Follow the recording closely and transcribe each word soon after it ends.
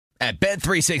At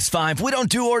Bet365, we don't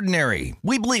do ordinary.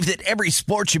 We believe that every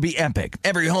sport should be epic.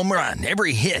 Every home run,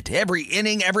 every hit, every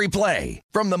inning, every play.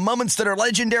 From the moments that are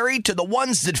legendary to the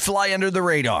ones that fly under the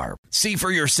radar. See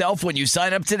for yourself when you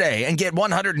sign up today and get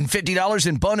 $150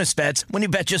 in bonus bets when you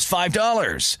bet just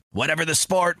 $5. Whatever the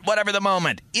sport, whatever the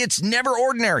moment, it's never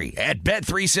ordinary at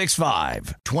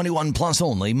Bet365. 21 plus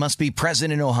only. Must be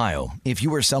present in Ohio. If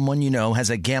you or someone you know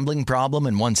has a gambling problem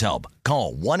and wants help,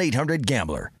 call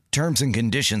 1-800-GAMBLER. Terms and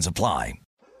conditions apply.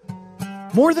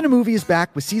 More Than a Movie is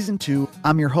back with Season 2.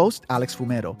 I'm your host, Alex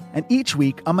Fumero, and each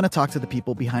week I'm going to talk to the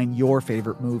people behind your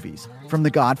favorite movies. From The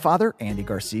Godfather, Andy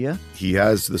Garcia. He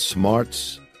has the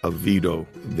smarts of Vito,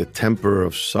 the temper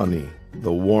of Sonny,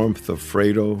 the warmth of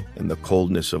Fredo, and the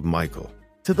coldness of Michael.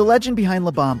 To the legend behind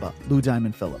La Bamba, Lou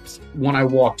Diamond Phillips. When I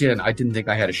walked in, I didn't think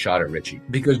I had a shot at Richie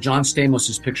because John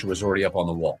Stamos' picture was already up on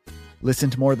the wall.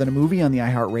 Listen to More Than a Movie on the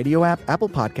iHeartRadio app, Apple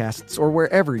Podcasts, or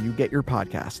wherever you get your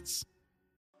podcasts.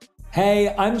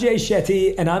 Hey, I'm Jay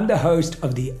Shetty, and I'm the host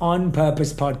of the On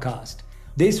Purpose podcast.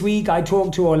 This week, I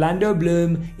talked to Orlando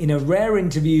Bloom in a rare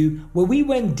interview where we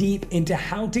went deep into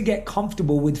how to get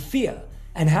comfortable with fear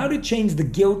and how to change the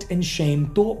guilt and shame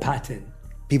thought pattern.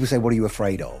 People say, what are you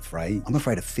afraid of, right? I'm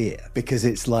afraid of fear because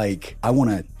it's like I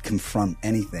want to confront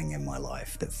anything in my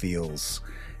life that feels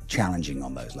challenging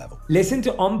on those levels. Listen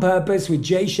to On Purpose with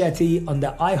Jay Shetty on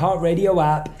the iHeartRadio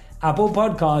app, Apple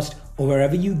Podcast, or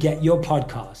wherever you get your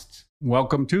podcasts.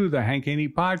 Welcome to the Hank Haney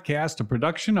Podcast, a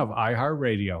production of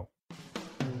iHeartRadio.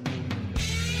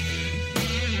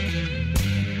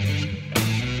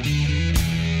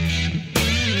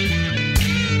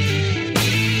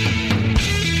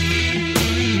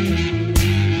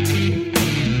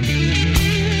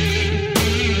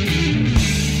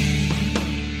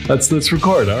 Let's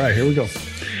record. All right, here we go.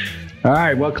 All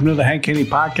right, welcome to the Hank Haney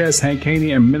Podcast. Hank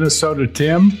Haney and Minnesota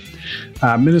Tim.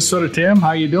 Minnesota Tim,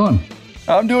 how you doing?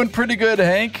 I'm doing pretty good,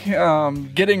 Hank.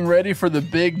 Getting ready for the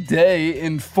big day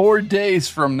in 4 days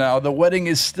from now. The wedding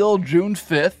is still June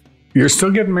 5th. You're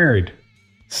still getting married?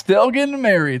 Still getting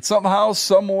married. Somehow,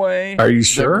 some way. Are you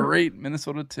sure? The great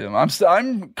Minnesota Tim.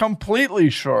 I'm completely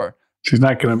sure. She's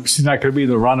not gonna be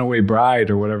the runaway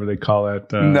bride or whatever they call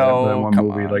it. No, that one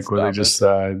movie, like where they just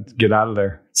get out of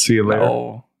there. See you later.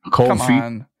 No, cold feet.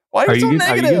 On. Why are you so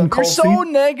negative? You're so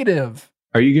negative.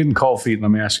 Are you getting cold feet?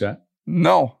 Let me ask you that.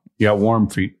 No. You got warm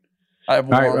feet. I have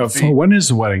warm feet. When is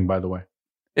the wedding, by the way?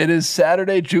 It is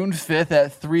Saturday, June 5th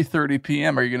at 3:30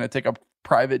 p.m. Are you going to take a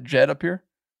private jet up here?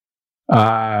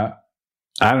 I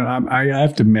don't know. I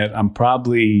have to admit, I'm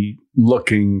probably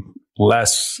looking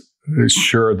less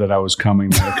sure that I was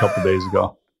coming than a couple days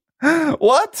ago.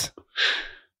 What?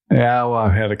 Yeah, well,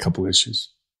 I had a couple issues.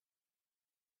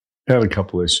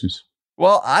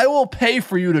 Well, I will pay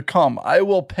for you to come. I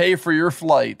will pay for your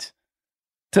flight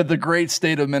to the great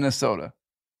state of Minnesota.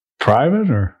 Private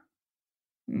or?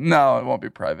 No, it won't be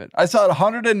private. I saw a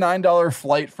 $109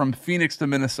 flight from Phoenix to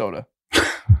Minnesota.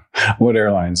 What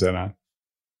airline is that on?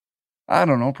 I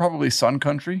don't know. Probably Sun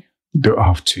Country.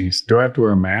 Oh, geez. Do I have to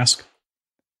wear a mask?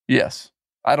 Yes.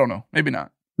 I don't know. Maybe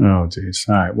not. Oh, geez.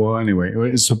 All right. Well, anyway,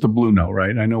 it's at the Blue Note,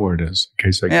 right? I know where it is. In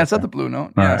case it's at the Blue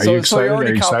Note. Yeah. So, are you excited? You're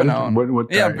already copping out.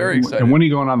 Yeah, I'm very excited. And when are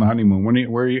you going on the honeymoon?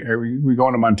 Are we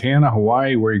going to Montana,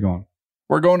 Hawaii? Where are you going?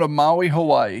 We're going to Maui,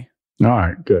 Hawaii. All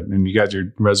right, good. And you got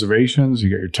your reservations, you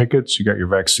got your tickets, you got your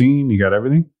vaccine, you got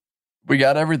everything? We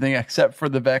got everything except for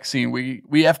the vaccine.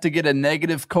 We have to get a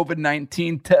negative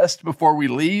COVID-19 test before we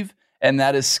leave, and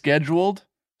that is scheduled.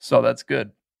 So that's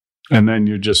good. And then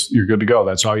you're good to go.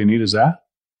 That's all you need is that?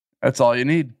 That's all you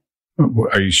need.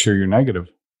 Are you sure you're negative?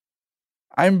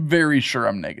 I'm very sure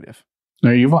I'm negative.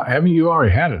 Now, you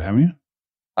already had it, haven't you?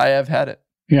 I have had it.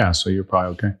 Yeah, so you're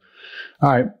probably okay.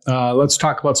 All right, let's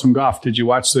talk about some golf. Did you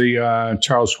watch the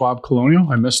Charles Schwab Colonial?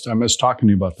 I missed talking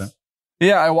to you about that.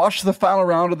 Yeah, I watched the final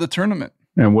round of the tournament.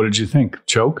 And what did you think?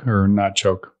 Choke or not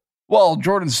choke? Well,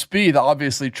 Jordan Spieth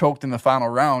obviously choked in the final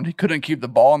round. He couldn't keep the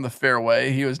ball in the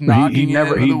fairway. He was knocking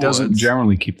He doesn't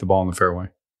generally keep the ball in the fairway.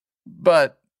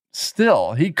 But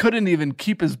still, he couldn't even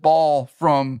keep his ball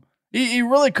from... He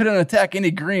really couldn't attack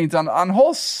any greens on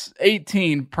hole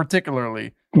 18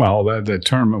 particularly. Well, the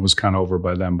tournament was kind of over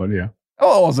by then, but yeah.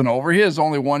 Oh, it wasn't over. He was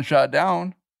only one shot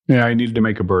down. Yeah, he needed to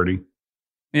make a birdie.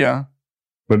 Yeah.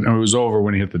 But it was over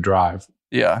when he hit the drive.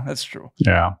 Yeah, that's true.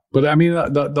 Yeah. But I mean,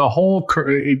 the whole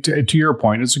curve, to your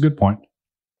point, it's a good point.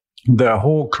 The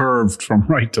whole curved from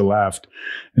right to left,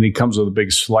 and he comes with a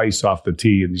big slice off the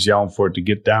tee, and he's yelling for it to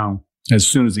get down. As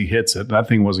soon as he hits it, that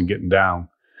thing wasn't getting down.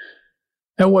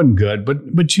 That wasn't good.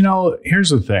 But you know, here's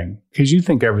the thing, because you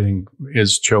think everything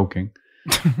is choking.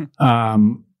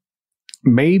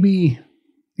 Maybe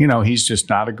he's just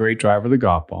not a great driver of the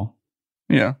golf ball.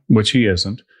 Yeah. Which he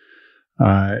isn't.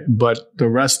 But the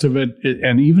rest of it,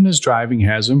 and even his driving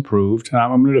has improved. And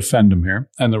I'm going to defend him here.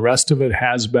 And the rest of it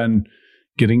has been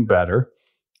getting better.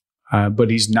 But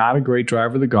he's not a great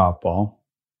driver of the golf ball.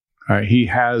 He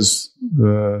has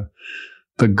the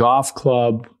golf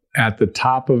club at the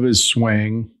top of his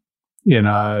swing in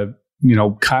a,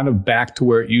 kind of back to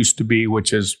where it used to be,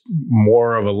 which is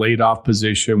more of a laid off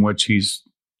position, which he's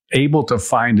able to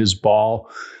find his ball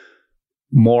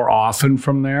more often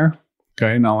from there.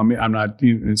 Okay. Now, I'm not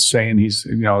saying he's,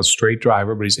 a straight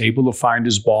driver, but he's able to find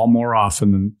his ball more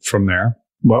often than from there.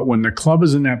 But when the club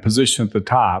is in that position at the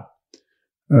top,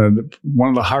 one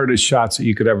of the hardest shots that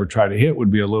you could ever try to hit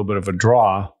would be a little bit of a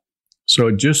draw. So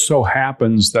it just so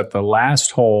happens that the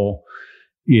last hole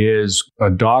is a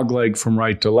dog leg from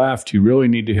right to left. You really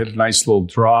need to hit a nice little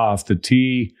draw off the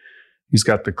tee. He's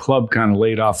got the club kind of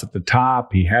laid off at the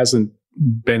top. He hasn't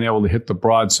been able to hit the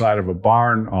broadside of a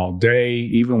barn all day.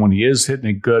 Even when he is hitting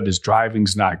it good, his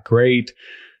driving's not great.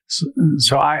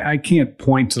 So I can't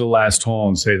point to the last hole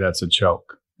and say that's a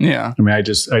choke. Yeah. I mean,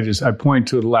 I point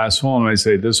to the last hole and I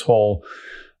say this hole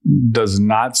does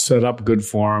not set up good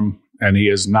for him, and he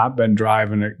has not been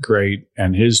driving it great.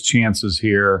 And his chances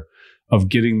here of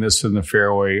getting this in the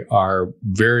fairway are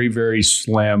very, very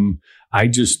slim. I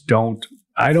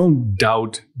don't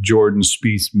doubt Jordan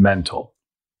Spieth's mental.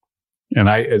 And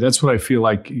that's what I feel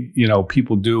like,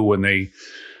 people do when they,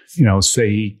 say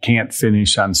he can't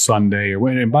finish on Sunday.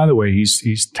 And by the way,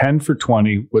 he's 10 for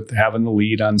 20 with having the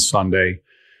lead on Sunday.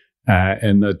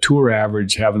 And the tour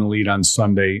average having the lead on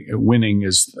Sunday winning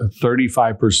is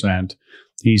 35%.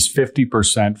 He's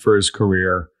 50% for his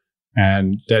career.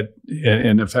 And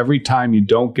if every time you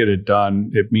don't get it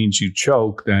done, it means you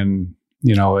choke, then,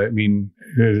 then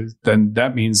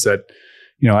that means that,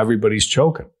 everybody's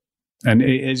choking. And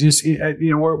it's just,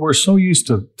 we're so used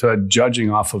to judging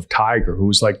off of Tiger,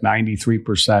 who's like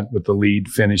 93% with the lead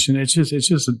finish. And it's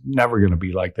just never going to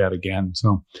be like that again.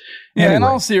 So, yeah, in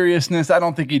all seriousness, I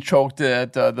don't think he choked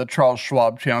at the Charles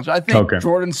Schwab Challenge. I think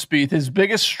Jordan Spieth, his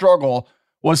biggest struggle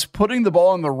was putting the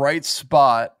ball in the right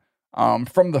spot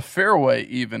from the fairway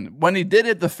even. When he did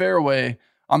hit the fairway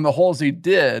on the holes he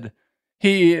did,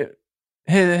 his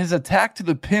attack to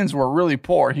the pins were really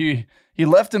poor. He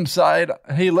left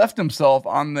himself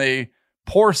on the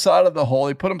poor side of the hole.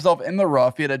 He put himself in the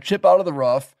rough. He had a chip out of the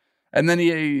rough, and then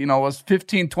he was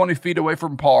 15, 20 feet away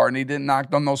from par, and he didn't knock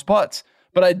down those putts.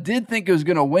 But I did think he was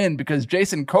going to win because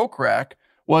Jason Kokrak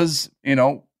was,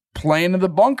 playing in the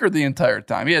bunker the entire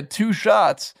time. He had 2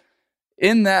 shots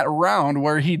in that round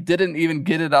where he didn't even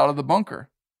get it out of the bunker.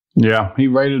 Yeah, he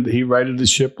righted the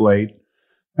ship late.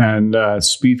 And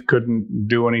Spieth couldn't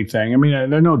do anything. I mean,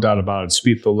 there's no doubt about it.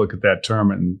 Spieth will look at that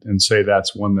tournament and say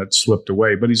that's one that slipped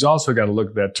away. But he's also got to look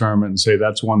at that tournament and say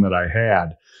that's one that I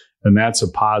had, and that's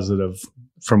a positive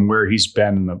from where he's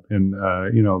been in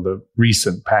the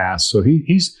recent past. So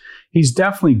he's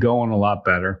definitely going a lot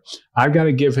better. I've got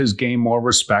to give his game more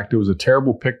respect. It was a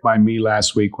terrible pick by me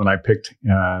last week when I picked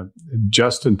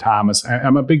Justin Thomas.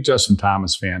 I'm a big Justin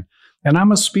Thomas fan, and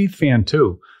I'm a Spieth fan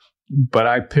too. But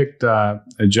I picked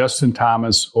Justin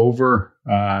Thomas over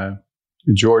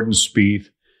Jordan Spieth,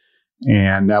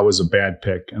 and that was a bad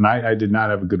pick. And I did not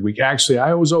have a good week. Actually,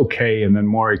 I was okay. And then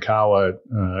Morikawa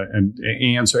and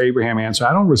Abraham Ancer,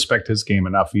 I don't respect his game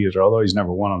enough either, although he's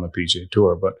never won on the PGA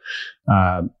Tour. But,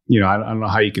 I don't know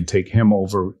how you could take him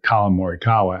over Colin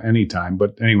Morikawa anytime.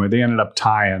 But anyway, they ended up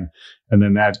tying. And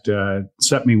then that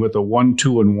set me with a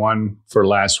 1-2-1 for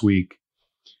last week.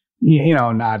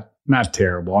 Not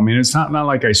terrible. I mean, it's not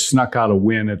like I snuck out a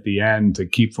win at the end to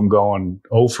keep from going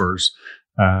offers,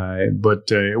 but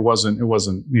it wasn't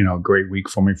a great week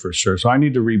for me for sure. So I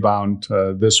need to rebound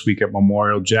this week at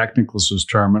Memorial, Jack Nicklaus's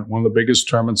tournament, one of the biggest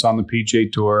tournaments on the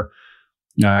PGA Tour.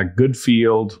 Good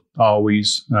field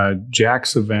always.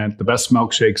 Jack's event, the best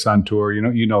milkshakes on tour.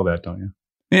 You know that, don't you?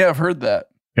 Yeah, I've heard that.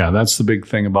 Yeah, that's the big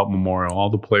thing about Memorial. All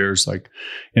the players, like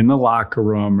in the locker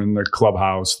room, in the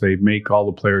clubhouse, they make all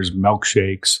the players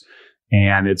milkshakes.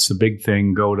 And it's a big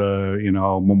thing. Go to,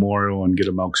 Memorial and get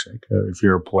a milkshake if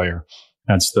you're a player.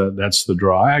 That's the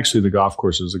draw. Actually, the golf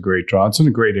course is a great draw. It's in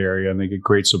a great area, and they get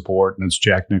great support. And it's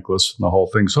Jack Nicklaus and the whole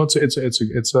thing. So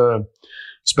it's a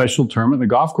special tournament. The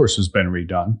golf course has been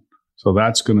redone, so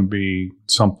that's going to be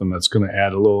something that's going to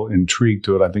add a little intrigue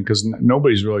to it. I think because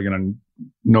nobody's really going to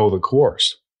know the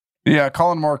course. Yeah,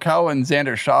 Colin Morikawa and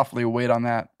Xander Schauffele weighed on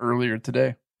that earlier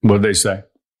today. What did they say?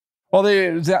 Well,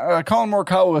 Colin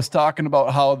Morikawa was talking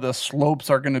about how the slopes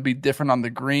are going to be different on the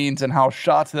greens and how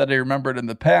shots that he remembered in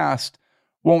the past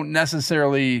won't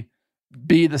necessarily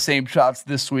be the same shots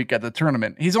this week at the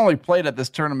tournament. He's only played at this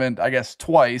tournament, I guess,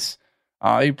 twice.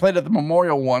 He played at the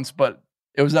Memorial once, but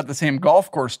it was at the same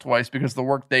golf course twice because the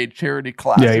Workday Charity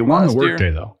Classic. Yeah, he won the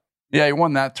Workday, though. Yeah, he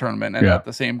won that tournament and at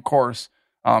the same course.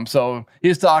 So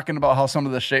he's talking about how some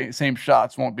of the same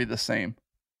shots won't be the same.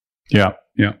 Yeah.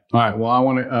 All right. Well, I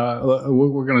want to.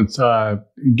 We're going to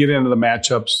get into the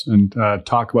matchups and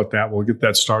talk about that. We'll get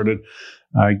that started.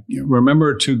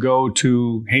 Remember to go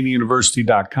to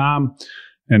HaneyUniversity.com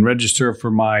and register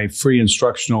for my free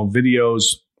instructional videos,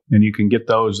 and you can get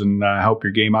those and help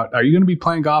your game out. Are you going to be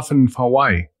playing golf in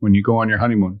Hawaii when you go on your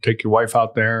honeymoon? Take your wife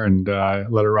out there and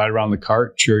let her ride around the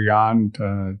cart, cheer you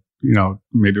on.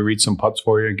 Maybe read some putts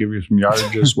for you, give you some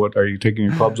yardages. What are you taking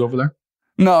your clubs over there?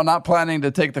 No, not planning to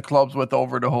take the clubs with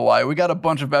over to Hawaii. We got a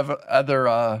bunch of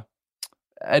other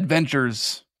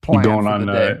adventures planned for the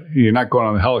day. You're not going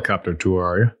on the helicopter tour,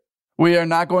 are you? We are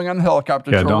not going on the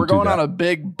helicopter tour. We're going on a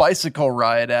big bicycle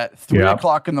ride at 3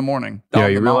 o'clock in the morning. Yeah,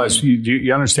 you realize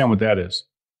you understand what that is.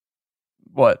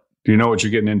 What? Do you know what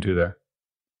you're getting into there?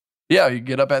 Yeah, you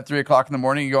get up at 3 o'clock in the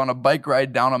morning, you go on a bike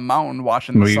ride down a mountain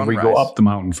watching the sunrise. We go up the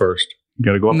mountain first. You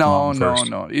got to go up the mountain first.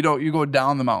 No. You don't. You go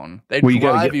down the mountain. You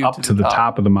got to get up to the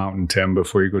top of the mountain, Tim,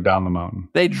 before you go down the mountain.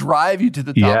 They drive you to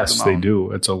the top of the mountain. Yes, they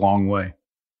do. It's a long way.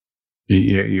 Are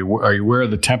you aware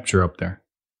of the temperature up there?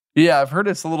 Yeah, I've heard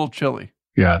it's a little chilly.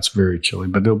 Yeah, it's very chilly,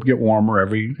 but it'll get warmer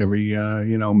every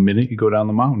minute you go down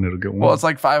the mountain. It'll get warmer. Well, it's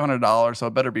like $500, so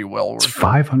it better be well worth it.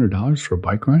 $500 for a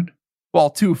bike ride?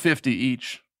 Well, $250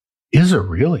 each. Is it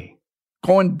really?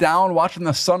 Going down, watching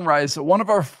the sunrise. One of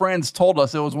our friends told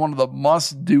us it was one of the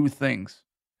must-do things.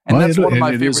 And that's one of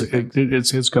my favorite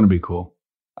things. It's going to be cool.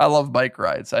 I love bike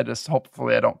rides.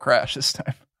 Hopefully I don't crash this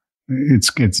time.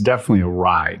 It's definitely a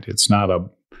ride. It's not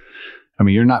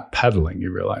you're not pedaling,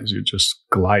 you realize. You're just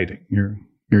gliding.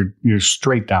 You're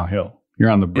straight downhill. You're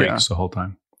on the brakes the whole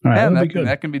time. All right,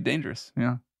 that can be dangerous.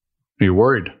 Yeah. Are you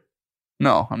worried?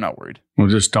 No, I'm not worried. Well,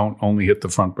 just don't only hit the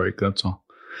front brake. That's all.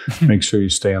 Make sure you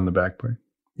stay on the back brake.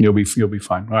 You'll be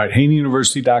fine. All right,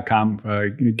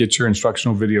 HaneyUniversity.com. Get your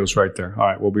instructional videos right there. All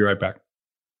right, we'll be right back.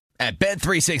 At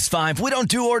Bet365, we don't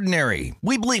do ordinary.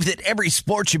 We believe that every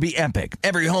sport should be epic.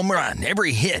 Every home run,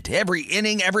 every hit, every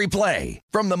inning, every play.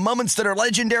 From the moments that are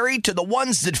legendary to the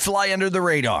ones that fly under the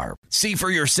radar. See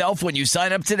for yourself when you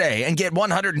sign up today and get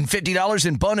 $150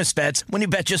 in bonus bets when you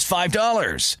bet just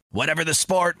 $5. Whatever the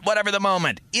sport, whatever the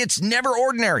moment, it's never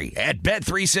ordinary at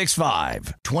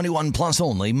Bet365. 21 plus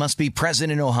only. Must be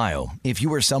present in Ohio. If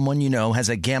you or someone you know has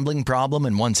a gambling problem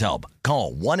and wants help,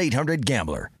 call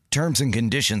 1-800-GAMBLER. Terms and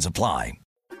conditions apply.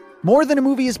 More Than a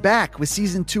Movie is back with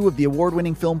season 2 of the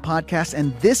award-winning film podcast,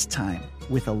 and this time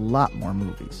with a lot more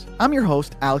movies. I'm your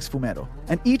host, Alex Fumero,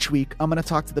 and each week I'm going to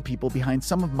talk to the people behind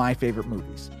some of my favorite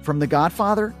movies. From The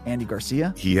Godfather, Andy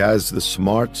Garcia. He has the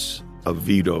smarts of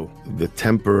Vito, the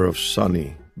temper of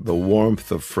Sonny, the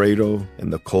warmth of Fredo,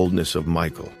 and the coldness of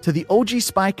Michael. To the OG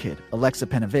Spy Kid, Alexa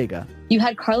Penavega. You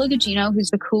had Carla Gugino,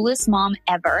 who's the coolest mom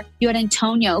ever. You had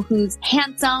Antonio, who's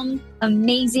handsome,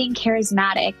 amazing,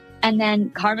 charismatic. And then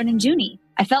Carmen and Junie.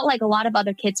 I felt like a lot of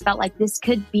other kids felt like this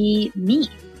could be me.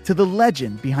 To the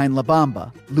legend behind La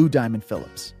Bamba, Lou Diamond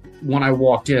Phillips. When I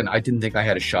walked in, I didn't think I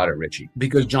had a shot at Richie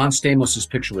because John Stamos'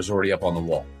 picture was already up on the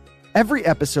wall. Every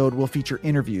episode will feature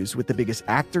interviews with the biggest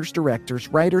actors, directors,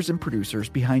 writers, and producers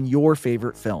behind your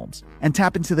favorite films and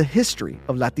tap into the history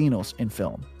of Latinos in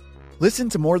film. Listen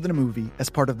to More Than a Movie as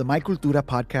part of the My Cultura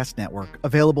podcast network,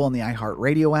 available on the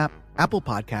iHeartRadio app, Apple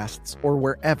Podcasts, or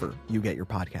wherever you get your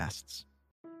podcasts.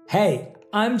 Hey,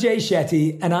 I'm Jay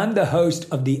Shetty, and I'm the host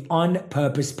of the On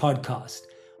Purpose podcast.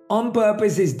 On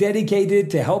Purpose is dedicated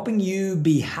to helping you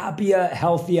be happier,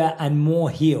 healthier, and more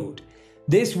healed.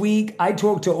 This week, I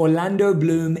talked to Orlando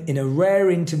Bloom in a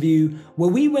rare interview where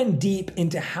we went deep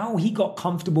into how he got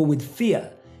comfortable with fear,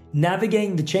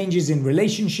 navigating the changes in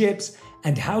relationships,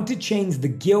 and how to change the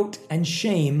guilt and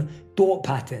shame thought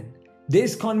pattern.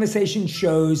 This conversation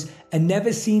shows a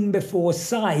never-seen-before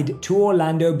side to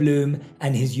Orlando Bloom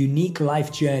and his unique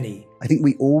life journey. I think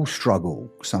we all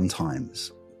struggle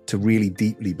sometimes to really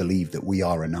deeply believe that we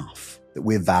are enough, that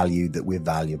we're valued, that we're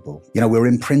valuable. You know, we're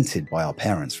imprinted by our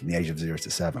parents from the age of 0 to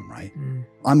 7, right?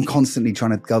 I'm constantly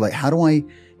trying to go like, how do I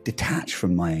detach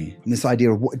from this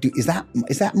idea of is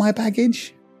that my baggage?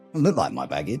 It doesn't look like my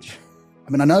baggage.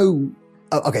 I mean, I know,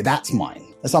 okay, that's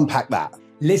mine. Let's unpack that.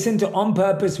 Listen to On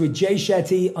Purpose with Jay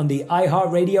Shetty on the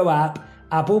iHeartRadio app,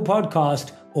 Apple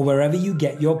Podcast, or wherever you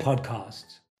get your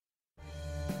podcasts.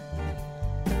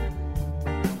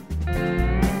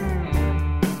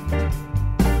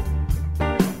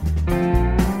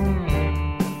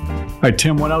 right,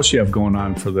 Tim, what else you have going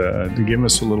on to give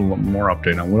us a little more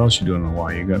update on what else you doing in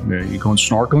Hawaii? You going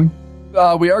snorkeling?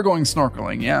 We are going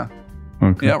snorkeling, yeah.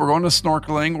 Okay. Yeah, we're going to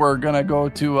snorkeling. We're going to go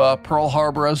to Pearl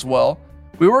Harbor as well.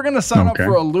 We were going to sign up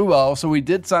for a luau, so we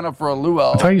did sign up for a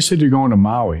luau. I thought you said you're going to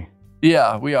Maui.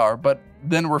 Yeah, we are, but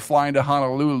then we're flying to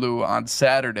Honolulu on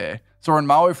Saturday. So we're in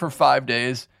Maui for 5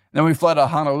 days. Then we fly to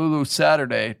Honolulu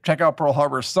Saturday, check out Pearl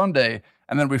Harbor Sunday,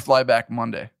 and then we fly back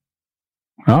Monday.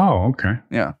 Oh, okay.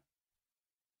 Yeah.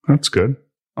 That's good.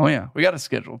 Oh, yeah. We got it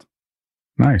scheduled.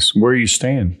 Nice. Where are you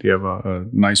staying? Do you have a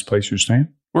nice place you're staying?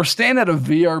 We're staying at a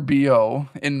VRBO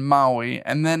in Maui,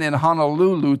 and then in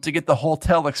Honolulu to get the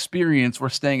hotel experience, we're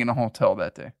staying in a hotel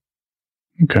that day.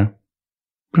 Okay.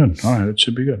 Good. All right. It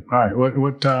should be good. All right.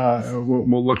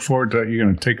 We'll look forward to, you're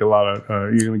going to take a lot of,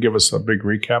 you're going to give us a big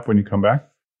recap when you come back?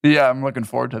 Yeah, I'm looking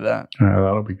forward to that.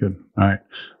 That'll be good. All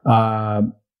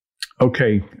right.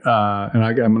 Okay. And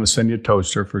I'm going to send you a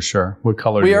toaster for sure. What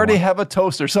color? We already have a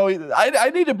toaster. So I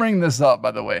need to bring this up,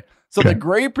 by the way. So the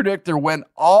Grade Predictor went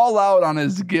all out on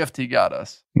his gift he got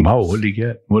us. Oh, what did he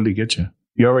get? What did he get you?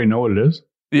 You already know what it is?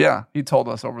 Yeah, he told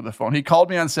us over the phone. He called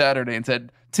me on Saturday and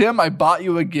said, Tim, I bought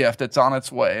you a gift. It's on its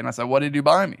way. And I said, what did you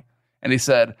buy me? And he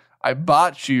said, I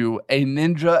bought you a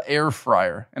Ninja air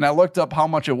fryer. And I looked up how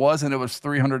much it was, and it was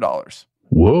 $300.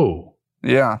 Whoa.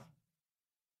 Yeah.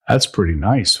 That's pretty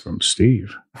nice from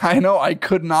Steve. I know. I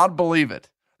could not believe it.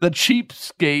 The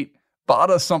cheapskate bought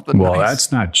us something nice. Well,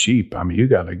 that's not cheap. I mean, you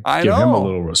got to give him a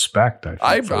little respect.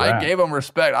 I gave him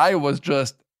respect. I was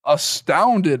just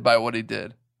astounded by what he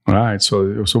did. All right.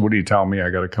 So what are you telling me? I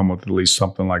got to come with at least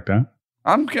something like that?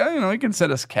 You can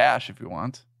send us cash if you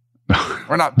want.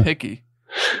 We're not picky.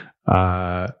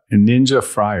 A Ninja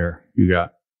fryer you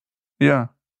got. Yeah.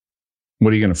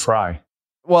 What are you going to fry?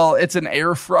 Well, it's an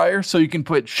air fryer, so you can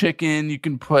put chicken, you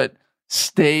can put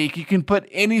steak, you can put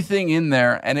anything in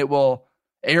there, and it will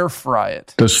air fry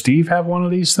it. Does Steve have one of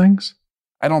these things?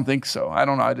 I don't think so. I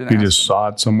don't know. I didn't. He just saw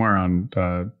it somewhere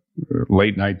on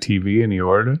late night TV and he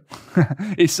ordered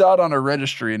it. He saw it on a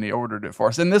registry and he ordered it for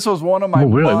us. And this was one of my. Oh,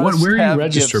 really? Where are you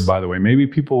registered, gifts. by the way? Maybe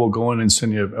people will go in and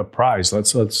send you a prize.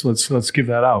 Let's give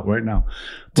that out right now.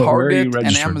 Target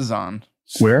and Amazon.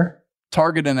 Where?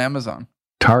 Target and Amazon.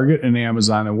 Target and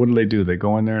Amazon. And what do? They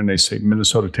go in there and they say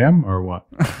Minnesota Tim or what?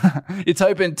 You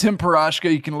type in Tim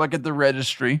Parashka. You can look at the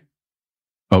registry.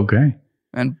 Okay.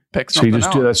 And pick something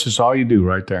out. That's just all you do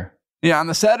right there. Yeah, on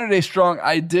the Saturday Strong,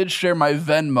 I did share my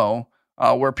Venmo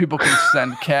where people can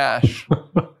send cash.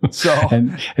 So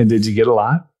and did you get a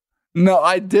lot? No,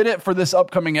 I did it for this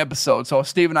upcoming episode. So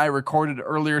Steve and I recorded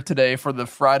earlier today for the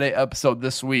Friday episode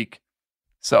this week.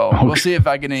 So We'll see if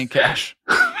I get any cash.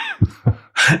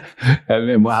 And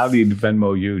then how do you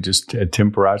Venmo you? Just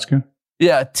Tim Parashka?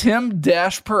 Yeah,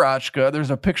 Tim-Parashka.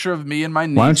 There's a picture of me and my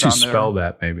niece. Why don't you spell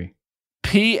that maybe?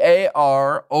 Parochka.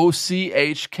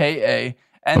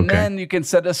 And then you can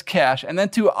send us cash. And then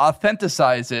to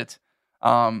authenticize it,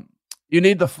 you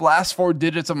need the last 4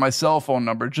 digits of my cell phone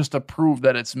number just to prove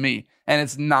that it's me. And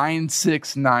it's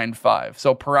 9695.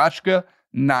 So Parashka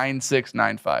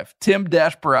 9695.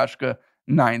 Tim-Parashka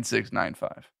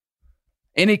 9695.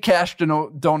 Any cash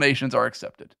donations are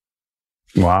accepted.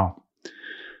 Wow.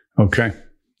 Okay.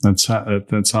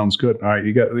 That sounds good. All right,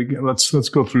 let's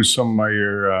go through some of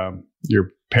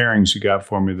your pairings you got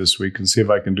for me this week and see if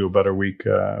I can do a better week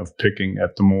of picking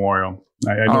at the Memorial.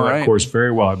 I know that course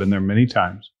very well. I've been there many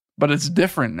times. But it's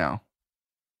different now.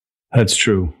 That's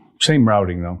true. Same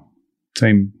routing though.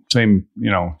 Same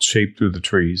shape through the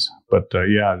trees. But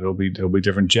yeah, it'll be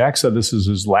different. Jack said this is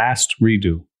his last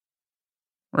redo.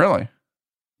 Really?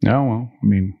 No, well, I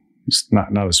mean, he's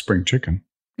not a spring chicken.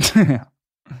 Yeah.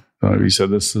 He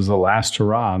said this is the last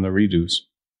hurrah on the redos.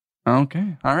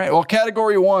 Okay. All right. Well,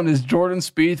 category 1 is Jordan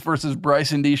Spieth versus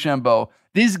Bryson DeChambeau.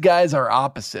 These guys are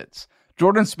opposites.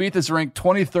 Jordan Spieth is ranked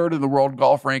 23rd in the world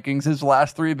golf rankings, his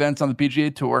last 3 events on the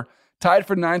PGA Tour, tied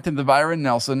for 9th in the Byron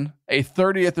Nelson, a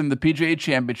 30th in the PGA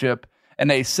Championship,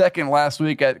 and a 2nd last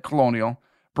week at Colonial.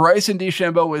 Bryson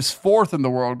DeChambeau is 4th in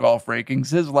the world golf rankings,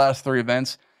 his last 3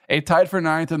 events, a tied for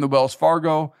 9th in the Wells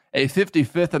Fargo, a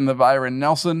 55th in the Byron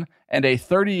Nelson, and a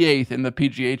 38th in the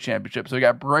PGA Championship. So we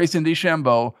got Bryson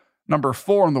DeChambeau, number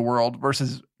 4 in the world,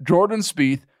 versus Jordan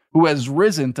Spieth, who has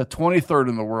risen to 23rd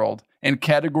in the world in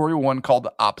category 1 called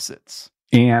opposites.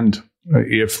 And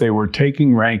if they were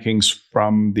taking rankings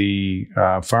from the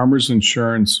Farmers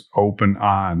Insurance Open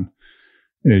on,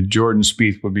 Jordan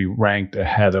Spieth would be ranked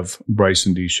ahead of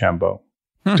Bryson DeChambeau.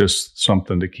 Just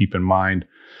something to keep in mind.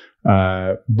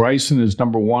 Bryson is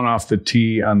number 1 off the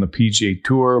tee on the PGA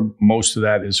Tour. Most of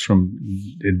that is from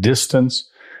distance.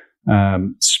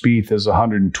 Spieth is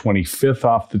 125th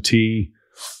off the tee.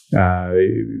 A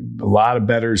lot of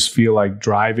bettors feel like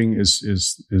driving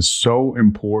is so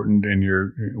important in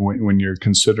when you're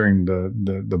considering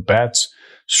the bets.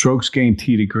 Strokes gained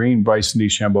tee to green. Bryson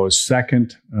DeChambeau is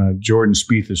second. Jordan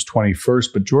Spieth is 21st,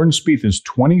 but Jordan Spieth is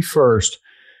 21st,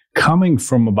 coming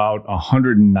from about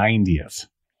 190th,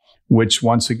 which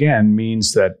once again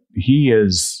means that he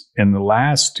is in the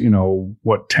last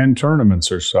 10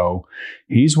 tournaments or so,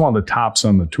 he's one of the tops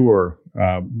on the tour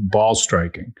ball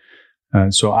striking.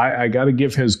 So I got to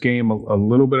give his game a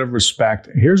little bit of respect.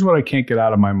 Here's what I can't get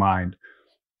out of my mind.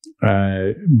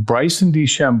 Bryson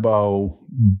DeChambeau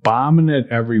bombing it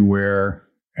everywhere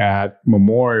at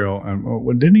Memorial.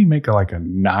 And didn't he make a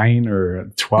 9 or a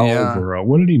 12 or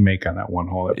what did he make on that one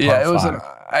hole? It was.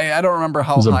 I don't remember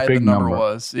how high the number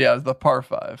was. Yeah, it was the par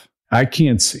 5. I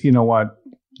can't see. You know what?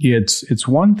 It's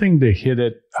one thing to hit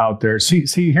it out there.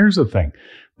 See, here's the thing.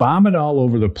 Bomb it all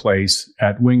over the place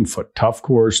at Winged Foot. Tough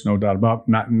course, no doubt about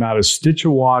it. Not a stitch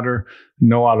of water,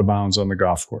 no out of bounds on the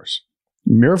golf course.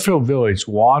 Muirfield Village,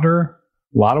 water,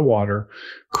 a lot of water,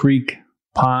 creek,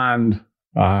 pond,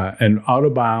 and out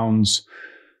of bounds.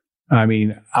 I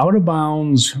mean, out of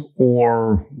bounds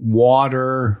or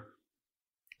water,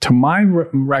 to my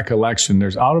recollection,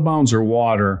 there's out of bounds or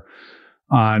water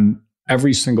on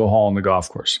every single hole in the golf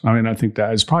course. I mean, I think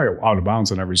that is probably out of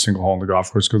bounds on every single hole in the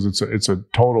golf course because it's a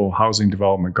total housing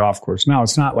development golf course. Now,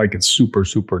 it's not like it's super,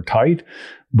 super tight,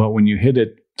 but when you hit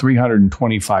it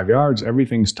 325 yards,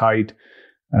 everything's tight.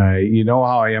 You know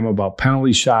how I am about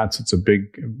penalty shots. It's a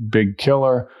big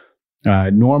killer.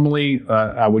 Normally,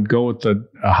 I would go with a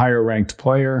higher ranked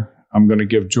player. I'm going to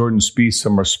give Jordan Spieth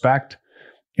some respect,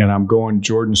 and I'm going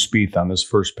Jordan Spieth on this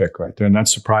first pick right there. And that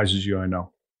surprises you, I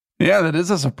know. Yeah, that is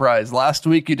a surprise. Last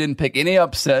week, you didn't pick any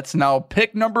upsets. Now,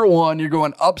 pick number 1, you're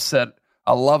going upset.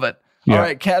 I love it. Yeah. All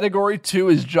right, category 2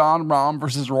 is Jon Rahm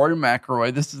versus Rory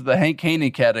McIlroy. This is the Hank Haney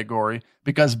category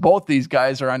because both these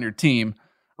guys are on your team.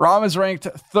 Rahm is ranked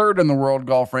 3rd in the world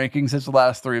golf rankings his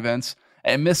last 3 events,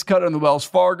 a miscut in the Wells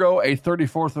Fargo, a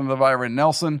 34th in the Byron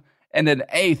Nelson, and an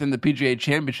 8th in the PGA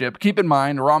Championship. Keep in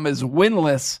mind, Rahm is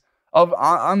winless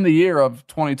on the year of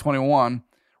 2021.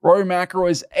 Rory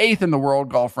McIlroy's 8th in the world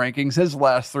golf rankings his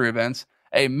last 3 events,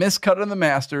 a miscut in the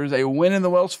Masters, a win in the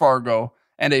Wells Fargo,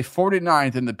 and a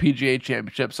 49th in the PGA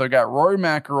Championship. So I got Rory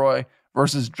McIlroy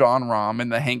versus Jon Rahm in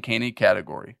the Hank Haney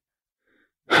category.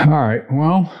 All right,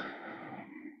 well,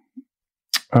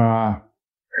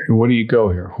 what do you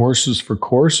go here? Horses for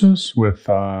courses with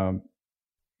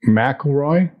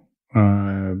McIlroy,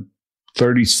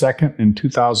 32nd in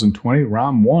 2020.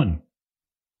 Rahm won.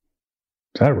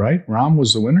 Is that right? Rahm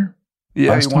was the winner?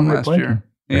 Yeah, he won last year.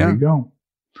 There you go.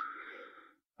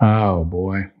 Oh,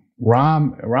 boy.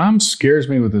 Rahm scares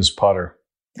me with his putter.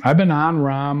 I've been on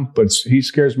Rahm, but he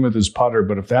scares me with his putter.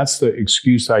 But if that's the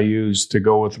excuse I use to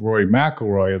go with Rory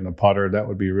McIlroy in the putter, that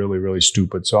would be really, really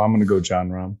stupid. So I'm going to go Jon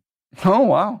Rahm. Oh,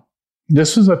 wow.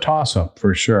 This is a toss-up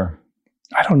for sure.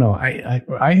 I don't know.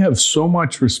 I have so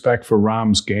much respect for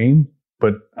Rahm's game,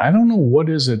 but I don't know what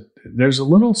is it. There's a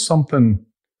little something,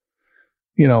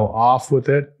 off with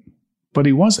it. But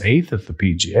he was 8th at the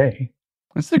PGA.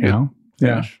 That's a good finish.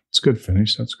 Yeah, it's a good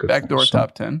finish. That's good. Backdoor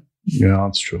top 10. Yeah,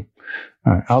 that's true.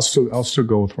 All right, I'll still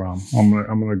go with Rahm. I'm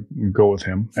gonna go with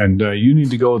him. And you need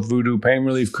to go with Voodoo Pain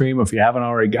Relief Cream. If you haven't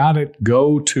already got it,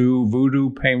 go to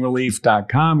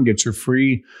voodoopainrelief.com. Get your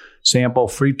free sample,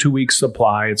 free 2-week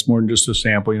supply. It's more than just a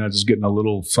sample. You're not just getting a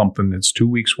little something. It's 2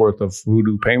 weeks worth of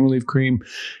Voodoo Pain Relief Cream.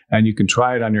 And you can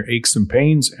try it on your aches and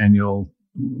pains, and you'll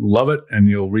love it, and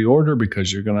you'll reorder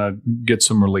because you're going to get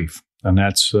some relief. And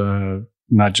that's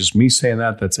not just me saying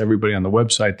that. That's everybody on the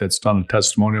website that's done a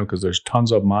testimonial because there's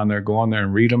tons of them on there. Go on there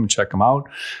and read them, check them out.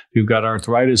 If you've got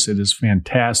arthritis, it is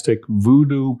fantastic.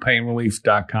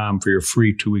 VoodooPainRelief.com for your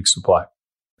free 2-week supply.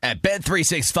 At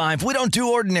Bet365, we don't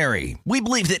do ordinary. We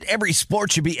believe that every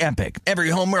sport should be epic.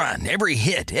 Every home run, every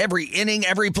hit, every inning,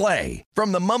 every play.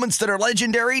 From the moments that are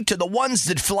legendary to the ones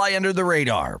that fly under the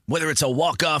radar. Whether it's a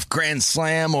walk-off grand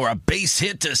slam or a base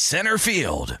hit to center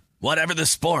field. Whatever the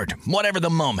sport, whatever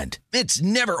the moment, it's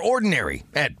never ordinary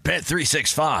at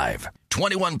Bet365.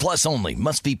 21 plus only.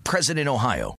 Must be present in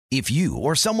Ohio. If you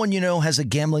or someone you know has a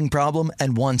gambling problem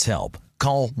and wants help,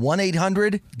 call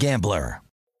 1-800-GAMBLER.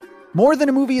 More Than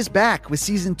a Movie is back with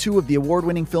season 2 of the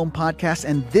award-winning film podcast,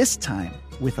 and this time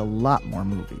with a lot more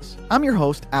movies. I'm your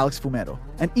host, Alex Fumero,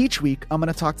 and each week I'm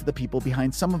going to talk to the people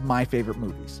behind some of my favorite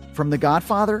movies. From The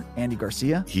Godfather, Andy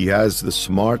Garcia. He has the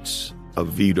smarts of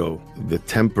Vito, the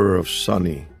temper of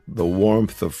Sonny, the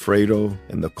warmth of Fredo,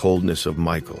 and the coldness of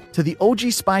Michael. To the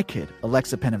OG Spy Kid,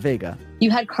 Alexa Penavega.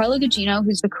 You had Carla Gugino,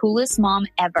 who's the coolest mom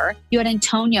ever. You had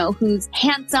Antonio, who's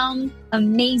handsome,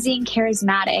 amazing,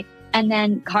 charismatic. And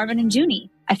then Carmen and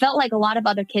Junie. I felt like a lot of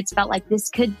other kids felt like this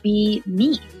could be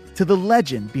me. To the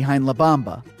legend behind La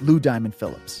Bamba, Lou Diamond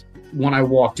Phillips. When I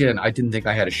walked in, I didn't think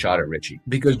I had a shot at Richie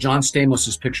because John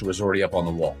Stamos' picture was already up on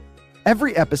the wall.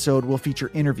 Every episode will feature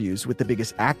interviews with the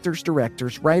biggest actors,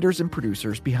 directors, writers, and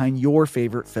producers behind your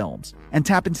favorite films and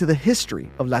tap into the history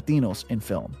of Latinos in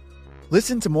film.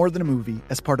 Listen to More Than a Movie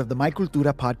as part of the My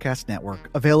Cultura podcast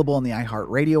network, available on the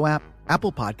iHeartRadio app,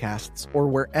 Apple Podcasts, or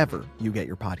wherever you get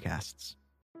your podcasts.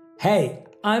 Hey,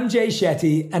 I'm Jay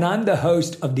Shetty, and I'm the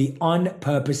host of the On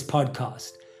Purpose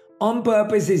podcast. On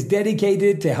Purpose is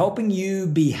dedicated to helping you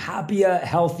be happier,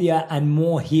 healthier, and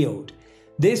more healed.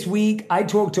 This week, I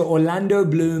talked to Orlando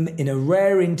Bloom in a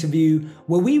rare interview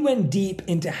where we went deep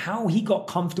into how he got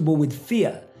comfortable with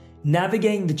fear,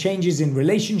 navigating the changes in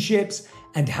relationships,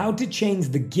 and how to change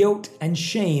the guilt and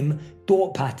shame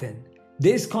thought pattern.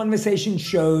 This conversation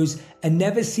shows a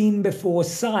never-seen-before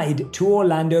side to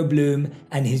Orlando Bloom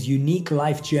and his unique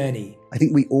life journey. I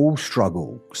think we all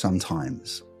struggle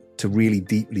sometimes to really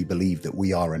deeply believe that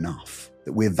we are enough,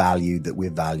 that we're valued, that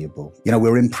we're valuable. You know,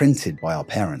 we're imprinted by our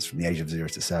parents from the age of 0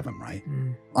 to 7, right?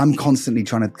 I'm constantly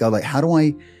trying to go like, how do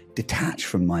I detach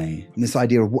from this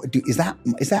idea of is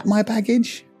that my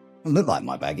baggage? It doesn't look like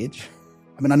my baggage.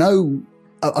 I mean, I know,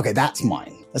 okay, that's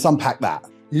mine. Let's unpack that.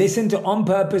 Listen to On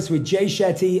Purpose with Jay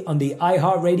Shetty on the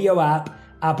iHeartRadio app,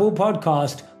 Apple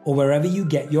Podcast, or wherever you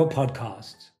get your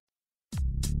podcasts.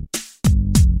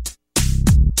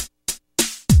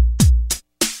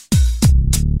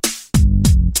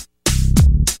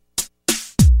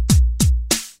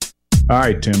 All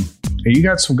right, Tim. You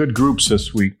got some good groups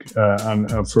this week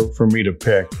for me to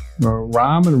pick.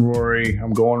 Rahm and Rory,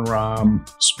 I'm going Rahm.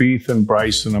 Spieth and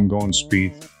Bryson, I'm going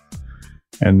Spieth.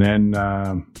 And then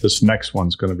this next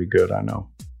one's going to be good, I know.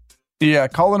 Yeah,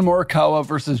 Colin Morikawa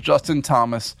versus Justin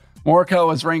Thomas.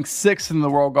 Morikawa is ranked 6th in the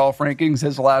world golf rankings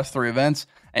his last 3 events.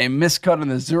 A miscut in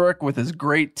the Zurich with his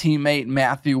great teammate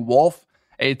Matthew Wolff.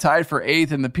 A tied for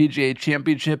 8th in the PGA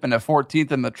Championship and a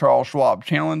 14th in the Charles Schwab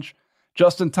Challenge.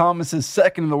 Justin Thomas is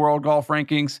 2nd in the world golf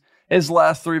rankings. His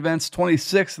last 3 events,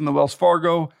 26th in the Wells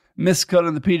Fargo, miscut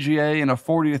in the PGA, and a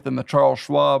 40th in the Charles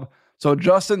Schwab. So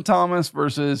Justin Thomas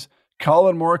versus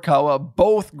Colin Morikawa,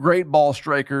 both great ball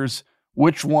strikers.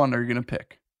 Which one are you going to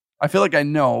pick? I feel like I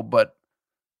know, but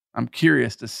I'm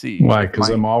curious to see. Why? Because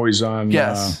I'm always on.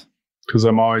 Yes. Because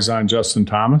I'm always on Justin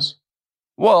Thomas.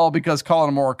 Well, because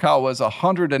Colin Morikawa is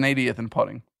 180th in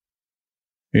putting.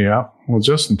 Yeah. Well,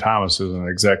 Justin Thomas isn't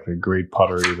exactly a great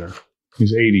putter either.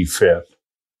 He's 85th.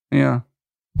 Yeah.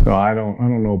 So I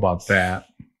don't know about that.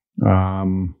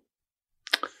 Well,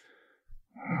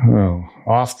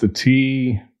 off the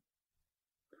tee,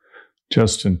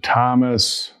 Justin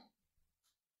Thomas.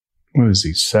 What is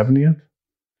he? 70th?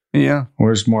 Yeah.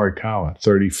 Where's Morikawa?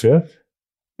 35th?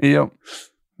 Yep.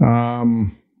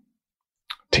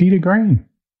 Tee to green.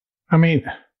 I mean,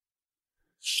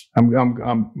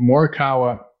 I'm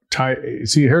Morikawa.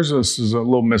 See, this is a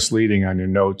little misleading on your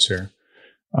notes here.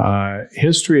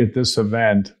 History at this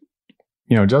event,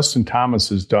 you know, Justin Thomas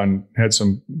had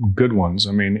some good ones.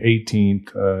 I mean,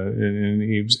 18th, and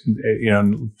he was,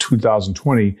 in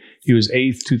 2020, he was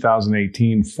 8th,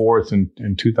 2018, 4th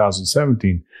in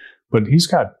 2017. But he's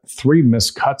got 3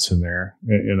 missed cuts in there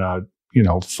in a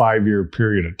 5-year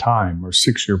period of time or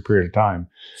 6-year period of time,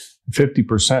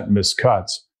 50% missed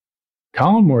cuts.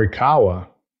 Colin Morikawa,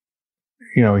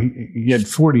 he had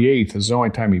 48th as the only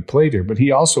time he played here, but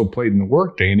he also played in the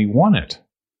workday and he won it.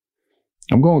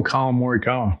 I'm going Colin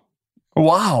Morikawa.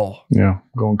 Wow. Yeah, I'm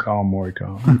going Colin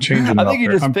Morikawa. I'm changing it up. I think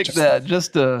you just picked that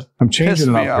just to I'm changing piss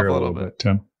it me up off here a little bit,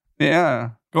 Tim. Yeah.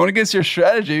 Going against your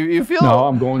strategy. You feel No,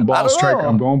 I'm going ball striker. know.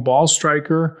 I'm going ball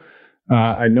striker.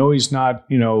 I know he's not,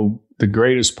 the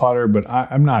greatest putter, but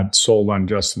I'm not sold on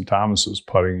Justin Thomas's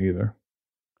putting either.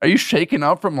 Are you shaking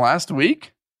up from last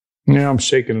week? Yeah, I'm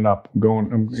shaking it up.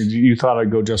 You thought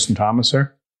I'd go Justin Thomas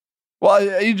there?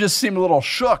 Well, you just seem a little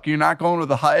shook. You're not going with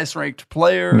the highest ranked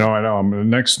player. No, I know. The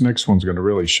next one's going to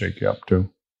really shake you up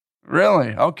too.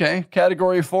 Really? Okay.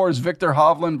 Category 4 is Victor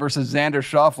Hovland versus Xander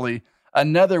Schauffele,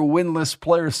 another winless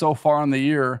player so far in the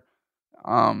year,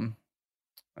 in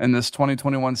this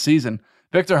 2021 season.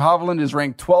 Victor Hovland is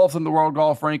ranked 12th in the world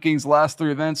golf rankings last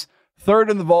 3 events,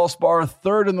 3rd in the Valspar,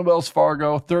 3rd in the Wells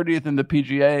Fargo, 30th in the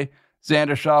PGA.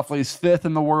 Xander Schauffele is 5th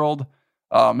in the world.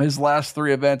 His last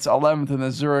 3 events, 11th in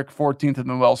the Zurich, 14th in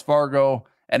the Wells Fargo,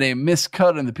 and a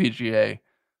miscut in the PGA.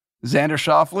 Xander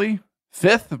Schauffele,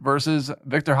 5th versus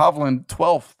Victor Hovland,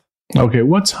 12th. Okay,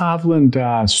 what's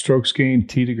Hovland strokes gained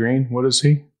tee to green? What is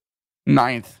he?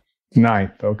 Ninth,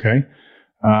 okay.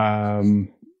 And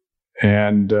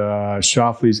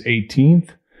Schauffele's 18th.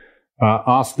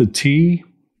 Off the tee,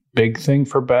 big thing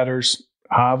for bettors.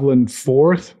 Hovland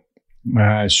 4th,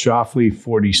 Schauffele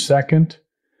 42nd.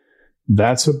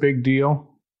 That's a big deal.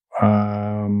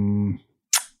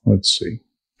 Let's see.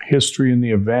 History in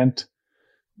the event.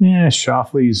 Yeah,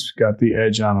 Schauffele's got the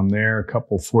edge on him there, a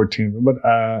couple 14. But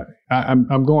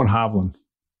I'm going Hovland.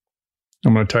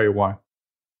 I'm going to tell you why.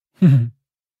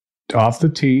 Off the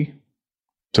tee,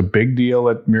 it's a big deal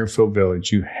at Muirfield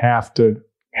Village. You have to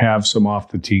have some off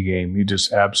the tee game. You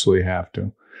just absolutely have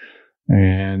to.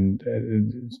 And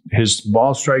his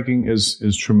ball striking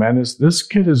is tremendous. This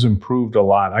kid has improved a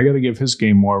lot. I got to give his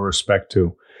game more respect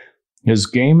too. His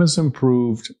game has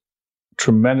improved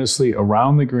tremendously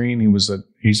around the green.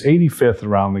 He's 85th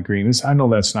around the green. I know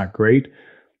that's not great.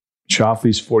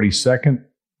 Schauffele's 42nd,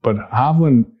 but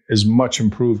Hovland is much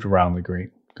improved around the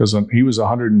green because he was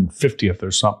 150th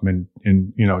or something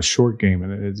in a short game,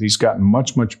 and he's gotten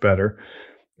much, much better.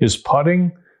 His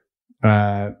putting,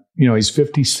 he's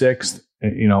 56th.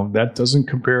 That doesn't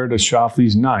compare to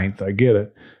Schauffele's 9th. I get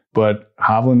it, but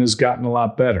Hovland has gotten a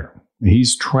lot better.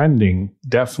 He's trending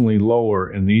definitely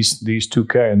lower in these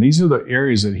 2K, and these are the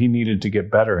areas that he needed to get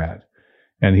better at.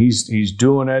 And he's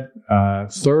doing it.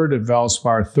 3rd at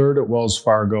Valspar, 3rd at Wells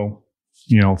Fargo,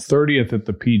 30th at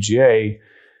the PGA,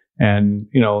 and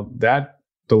that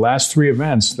the last 3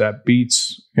 events that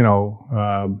beats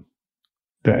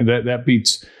that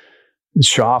beats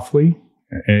Schauffele,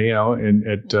 and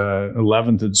at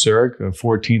 11th at Zurich,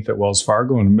 14th at Wells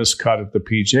Fargo, and a miscut at the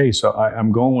PGA. So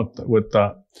I'm going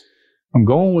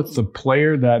with the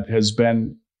player that has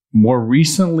been more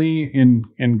recently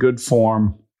in good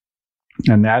form,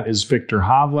 and that is Viktor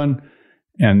Hovland.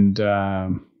 And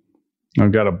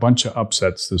I've got a bunch of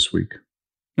upsets this week.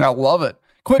 I love it.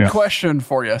 Quick question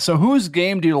for you. So whose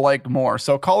game do you like more?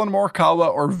 So Colin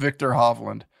Morikawa or Viktor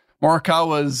Hovland?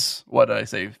 Morikawa's, what did I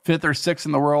say, 5th or 6th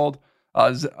in the world.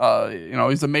 He's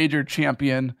a major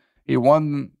champion. He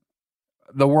won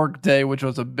the Workday, which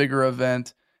was a bigger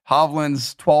event.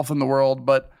 Hovland's 12th in the world,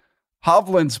 but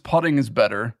Hovland's putting is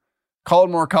better.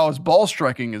 Colin Morikawa's ball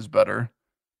striking is better.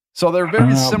 So they're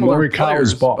very similar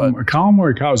players. Colin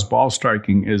Morikawa's ball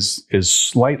striking is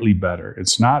slightly better.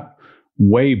 It's not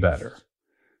way better.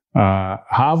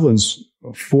 Hovland's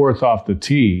 4th off the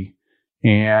tee,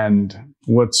 and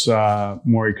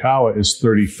Morikawa is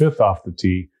 35th off the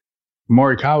tee.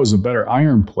 Morikawa is a better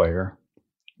iron player,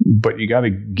 but you got to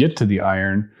get to the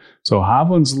iron. So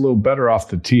Hovland's a little better off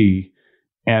the tee,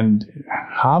 and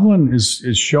Hovland is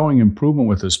showing improvement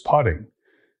with his putting.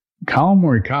 Colin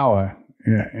Morikawa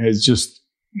is just,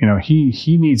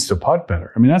 he needs to putt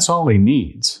better. I mean, that's all he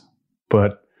needs,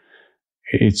 but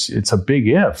it's a big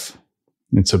if.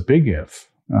 It's a big if.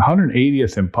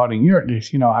 180th in putting.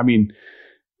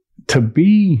 To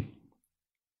be,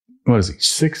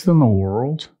 6th in the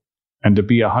world, and to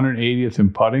be 180th in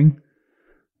putting,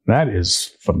 that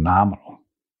is phenomenal.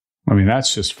 I mean,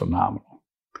 that's just phenomenal.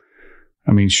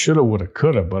 I mean, shoulda, woulda,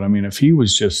 coulda, but I mean, if he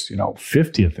was just,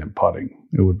 50th in putting,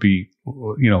 it would be,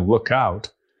 look out.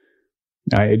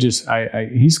 He's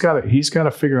got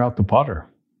to figure out the putter.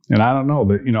 And I don't know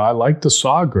that, I like the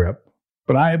saw grip,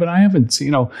 but I haven't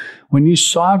seen, when you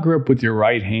saw grip with your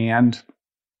right hand,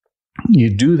 you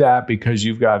do that because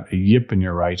you've got a yip in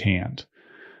your right hand.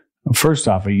 First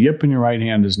off, a yip in your right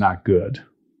hand is not good.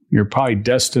 You're probably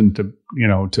destined to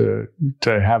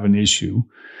have an issue.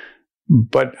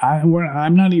 But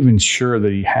I'm not even sure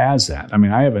that he has that. I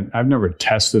mean, I've never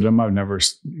tested him. I've never,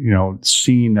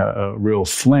 seen a real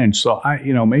flinch. So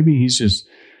maybe he's just,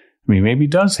 maybe he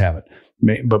does have it.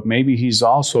 But maybe he's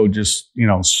also just,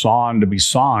 sawing to be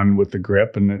sawing with the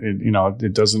grip, and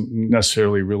it doesn't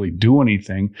necessarily really do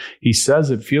anything. He says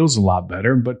it feels a lot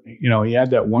better, but he had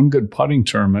that one good putting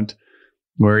tournament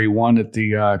where he won at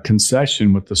the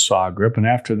concession with the saw grip, and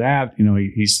after that,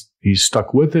 he's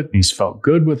stuck with it. He's felt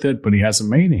good with it, but he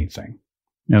hasn't made anything.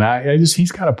 And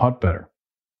he's got to putt better.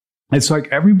 It's like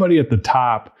everybody at the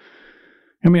top.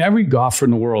 I mean, every golfer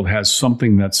in the world has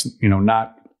something that's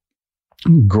not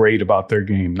great about their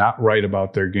game, not right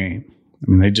about their game.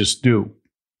 I mean, they just do.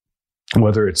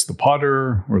 Whether it's the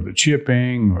putter or the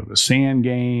chipping or the sand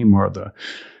game or the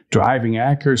driving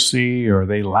accuracy, or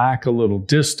they lack a little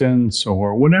distance,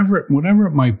 or whatever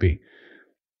it might be.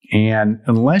 And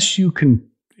unless you can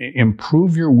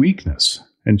improve your weakness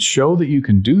and show that you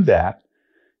can do that,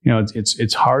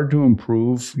 it's hard to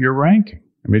improve your ranking.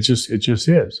 I mean, it just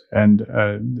is. And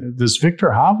this Viktor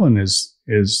Hovland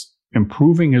is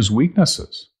improving his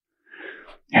weaknesses.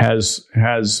 has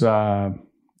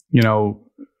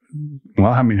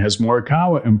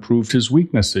Morikawa improved his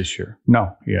weakness this year?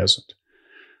 No, he hasn't.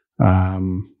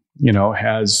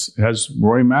 Has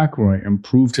Rory McIlroy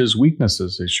improved his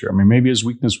weaknesses this year? I mean, maybe his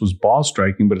weakness was ball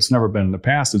striking, but it's never been in the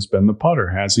past. It's been the putter.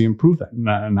 Has he improved that?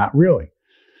 Not really.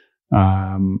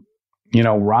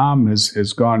 Rahm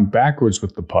has gone backwards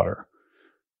with the putter.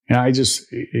 And I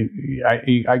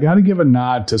got to give a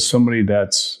nod to somebody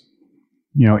that's,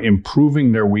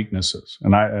 improving their weeknesses.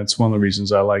 And that's one of the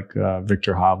reasons I like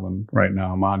Viktor Hovland right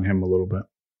now. I'm on him a little bit.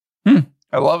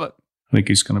 I love it. I think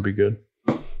he's going to be good.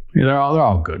 Yeah, they're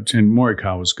all good. And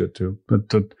Morikawa was good too.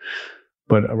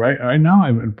 But right now,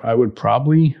 I would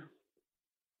probably,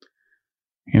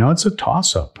 it's a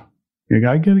toss-up. I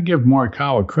got to give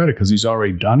Morikawa credit because he's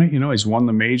already done it. He's won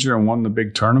the major and won the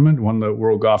big tournament, won the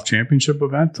World Golf Championship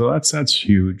event. So that's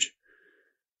huge.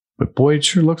 But boy, it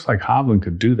sure looks like Hovland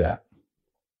could do that.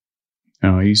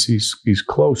 He's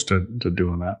close to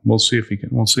doing that. We'll see if he can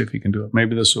do it.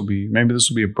 Maybe this will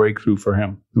be a breakthrough for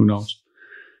him. Who knows?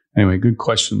 Anyway, good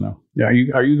question though. Yeah,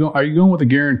 are you going with a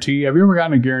guarantee? Have you ever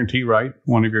gotten a guarantee right?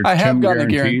 One of your I have gotten a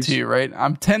guarantee right.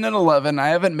 I'm 10-11. I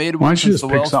haven't made one. Why don't you just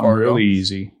pick something really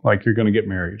easy, like you're going to get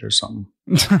married or something?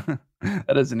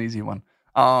 That is an easy one.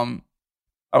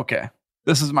 Okay,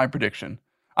 this is my prediction.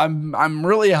 I'm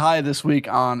really high this week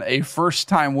on a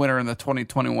first-time winner in the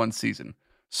 2021 season.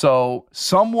 So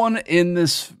someone in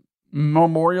this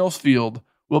Memorial Field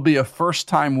will be a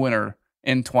first-time winner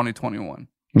in 2021.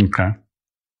 Okay.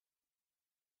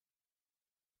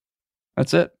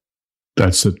 That's it.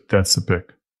 That's the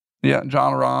pick. Yeah,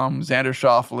 Jon Rahm, Xander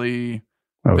Schauffele,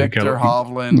 Viktor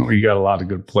Hovland. You got a lot of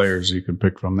good players you can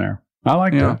pick from there. I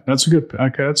like that. That's a good.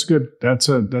 Okay, that's good. That's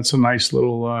a nice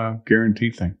little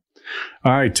guarantee thing.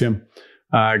 All right, Tim.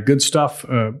 Good stuff.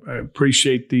 I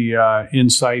appreciate the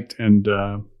insight and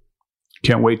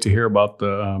can't wait to hear about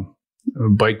the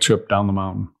bike trip down the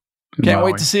mountain. Can't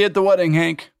wait to see you at the wedding,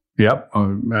 Hank. Yep.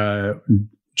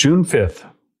 June 5th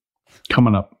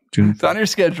coming up. June 5th. It's on your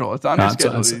schedule. It's on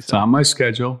my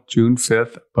schedule, June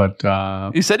 5th. But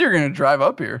you said you were going to drive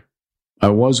up here. I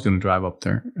was going to drive up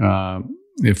there.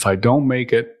 If I don't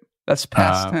make it, that's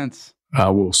past tense. I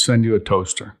will send you a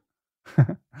toaster.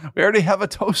 We already have a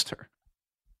toaster.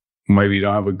 Maybe you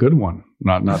don't have a good one.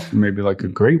 Not maybe like a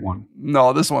great one.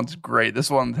 No, this one's great. This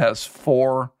one has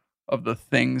 4 of the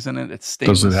things in it. It's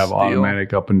stainless Does it have steel.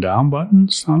 Automatic up and down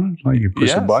buttons on it? Like you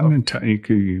push a button and you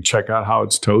can check out how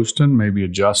it's toasting, maybe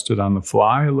adjust it on the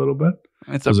fly a little bit.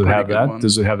 Does it have that?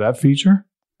 Does it have that feature?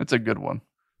 It's a good one.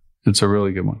 It's a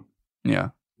really good one. Yeah.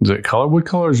 Is it color? What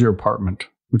color is your apartment?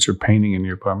 What's your painting in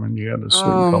your apartment? You got a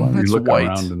certain color. You look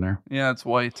around in there. Yeah, it's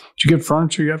white. Did you get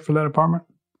furniture yet for that apartment?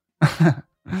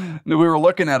 We were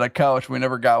looking at a couch. We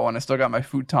never got one. I still got my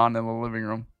futon in the living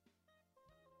room.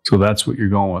 So that's what you're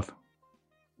going with.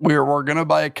 We're going to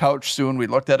buy a couch soon. We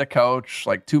looked at a couch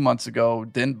like 2 months ago.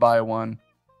 Didn't buy one.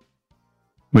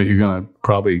 But you're going to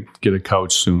probably get a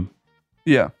couch soon.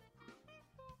 Yeah.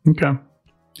 Okay. Do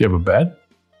you have a bed?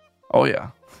 Oh,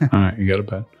 yeah. All right. You got a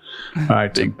bed. All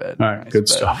right. Big bed. All right. Nice good bed.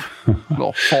 stuff.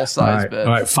 Little full-size bed.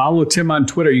 All right. Follow Tim on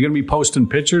Twitter. Are you going to be posting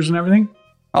pictures and everything?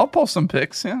 I'll post some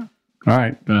pics, yeah. All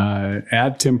right.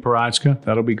 Add Tim Parachka.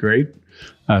 That'll be great.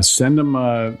 Send him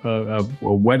a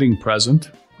wedding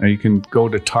present. You can go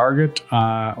to Target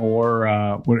or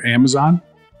Amazon.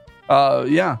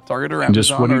 Yeah, Target or Amazon.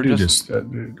 Just what do you do? Just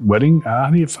wedding? How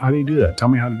do you do that? Tell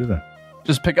me how to do that.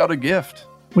 Just pick out a gift.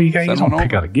 Well, you don't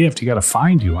pick out a gift. You got to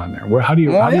find you on there. How do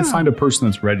you find a person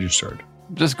that's registered?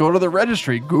 Just go to the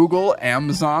registry. Google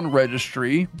Amazon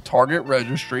registry, Target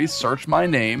registry. Search my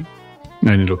name,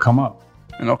 and it'll come up.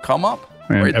 And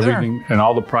right everything there. And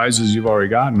all the prizes you've already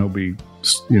gotten will be,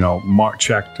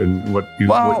 checked and what you.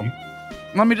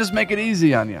 Let me just make it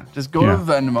easy on you. Just go to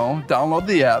Venmo, download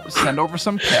the app, send over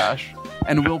some cash,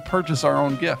 and we'll purchase our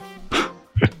own gift.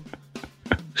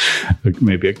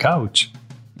 Maybe a couch.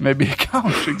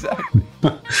 Exactly.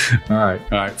 All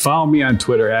right. Follow me on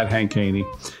Twitter at Hank Haney.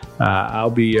 I'll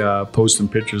be posting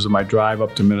pictures of my drive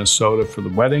up to Minnesota for the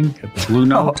wedding at the Blue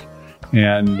Note,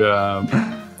 and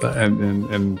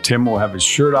Tim will have his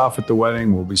shirt off at the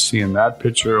wedding. We'll be seeing that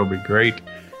picture. It'll be great.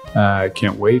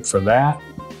 Can't wait for that.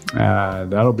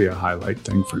 That'll be a highlight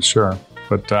thing for sure.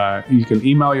 But you can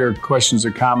email your questions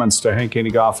or comments to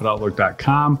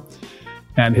hankhanegolf@outlook.com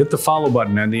and hit the follow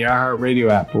button on the iHeartRadio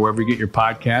app or wherever you get your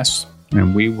podcasts.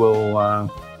 And we will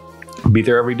be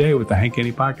there every day with the Hank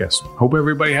Haney podcast. Hope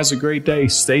everybody has a great day.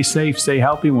 Stay safe, stay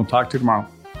healthy, and we'll talk to you tomorrow.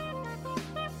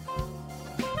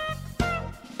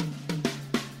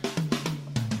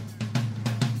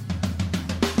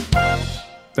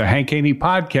 The Hank Haney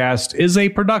Podcast is a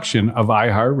production of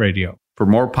iHeartRadio. For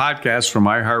more podcasts from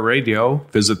iHeartRadio,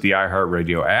 visit the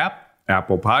iHeartRadio app,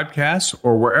 Apple Podcasts,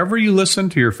 or wherever you listen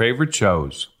to your favorite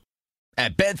shows.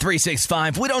 At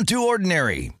Bet365, we don't do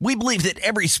ordinary. We believe that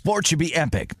every sport should be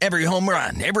epic. Every home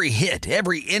run, every hit,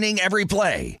 every inning, every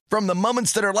play. From the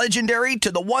moments that are legendary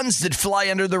to the ones that fly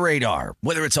under the radar.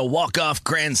 Whether it's a walk-off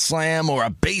grand slam or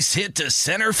a base hit to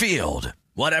center field.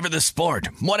 Whatever the sport,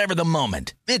 whatever the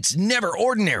moment, it's never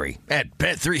ordinary at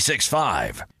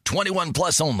Bet365. 21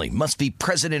 plus only. Must be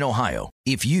present in Ohio.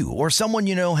 If you or someone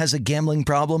you know has a gambling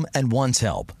problem and wants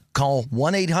help, call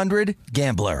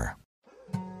 1-800-GAMBLER.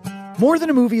 More Than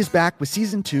a Movie is back with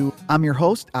Season 2. I'm your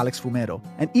host, Alex Fumero,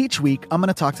 and each week I'm going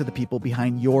to talk to the people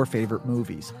behind your favorite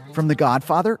movies. From The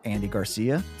Godfather, Andy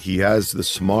Garcia. He has the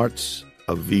smarts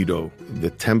of Vito, the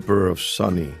temper of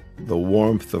Sonny, the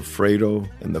warmth of Fredo,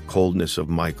 and the coldness of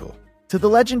Michael. To the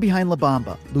legend behind La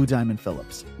Bamba, Lou Diamond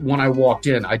Phillips. When I walked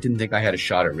in, I didn't think I had a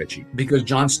shot at Richie because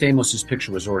John Stamos'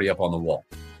 picture was already up on the wall.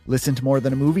 Listen to More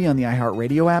Than a Movie on the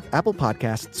iHeartRadio app, Apple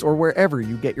Podcasts, or wherever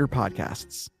you get your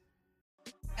podcasts.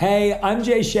 Hey, I'm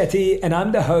Jay Shetty, and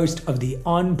I'm the host of the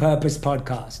On Purpose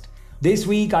podcast. This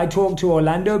week, I talked to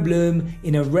Orlando Bloom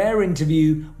in a rare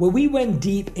interview where we went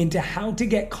deep into how to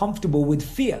get comfortable with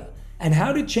fear and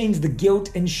how to change the guilt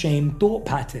and shame thought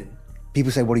pattern.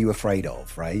 People say, what are you afraid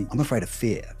of, right? I'm afraid of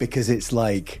fear because it's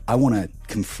like I want to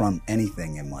confront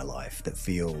anything in my life that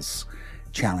feels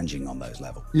challenging on those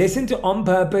levels. Listen to On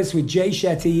Purpose with Jay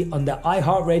Shetty on the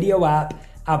iHeartRadio app,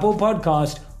 Apple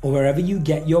Podcast, or wherever you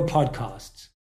get your podcasts.